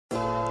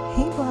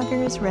Hey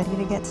bloggers, ready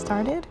to get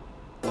started?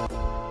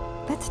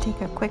 Let's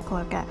take a quick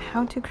look at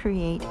how to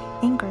create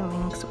anchor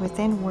links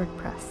within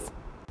WordPress.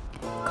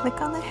 Click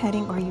on the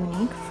heading or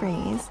unique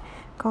phrase,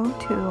 go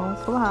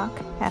to Block,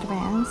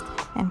 Advanced,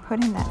 and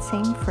put in that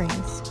same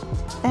phrase.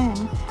 Then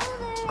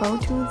go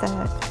to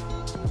the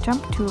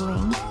Jump to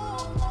link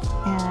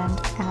and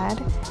add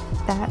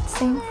that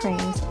same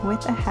phrase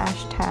with a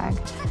hashtag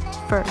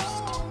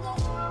first.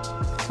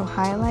 So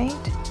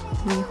highlight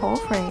the whole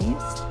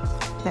phrase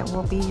that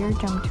will be your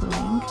jump to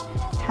link,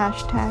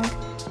 hashtag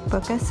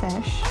book a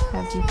SESH,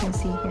 as you can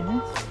see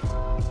here,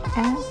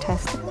 and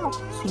test it out,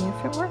 see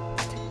if it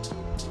worked.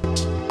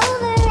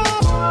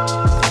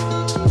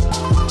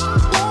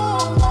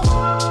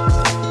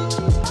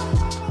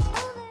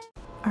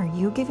 Are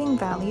you giving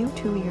value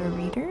to your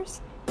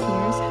readers?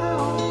 Here's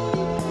how.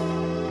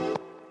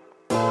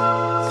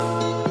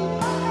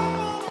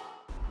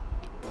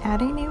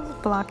 Add a new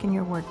block in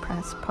your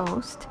WordPress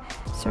post,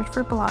 search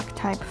for block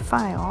type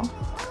file,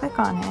 click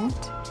on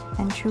it,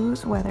 and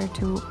choose whether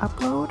to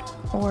upload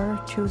or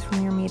choose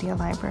from your media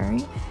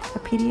library a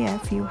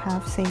PDF you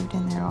have saved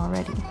in there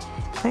already.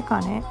 Click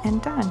on it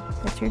and done.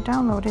 Your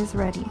download is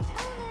ready.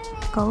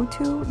 Go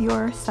to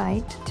your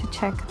site to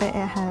check that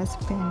it has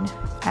been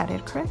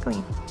added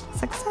correctly.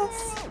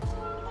 Success!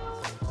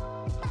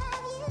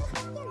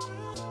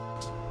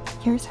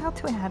 Here's how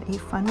to add a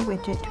fun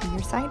widget to your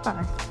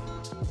sidebar.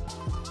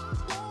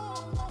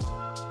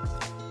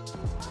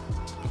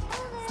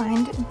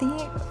 Find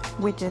the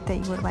widget that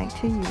you would like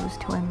to use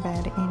to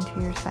embed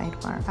into your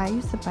sidebar. I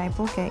use the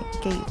Bible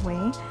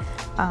Gateway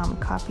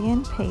copy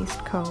and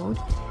paste code.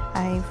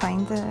 I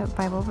find the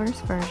Bible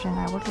verse version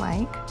I would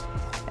like,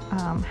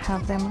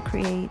 have them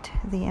create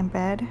the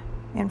embed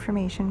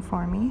information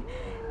for me,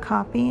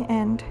 copy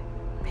and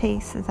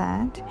paste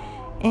that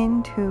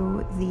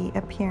into the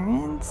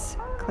appearance,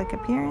 click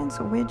appearance,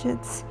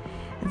 widgets,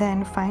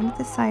 then find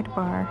the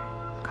sidebar,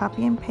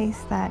 copy and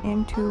paste that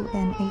into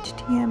an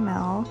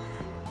HTML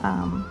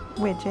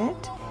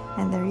widget,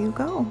 and there you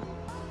go.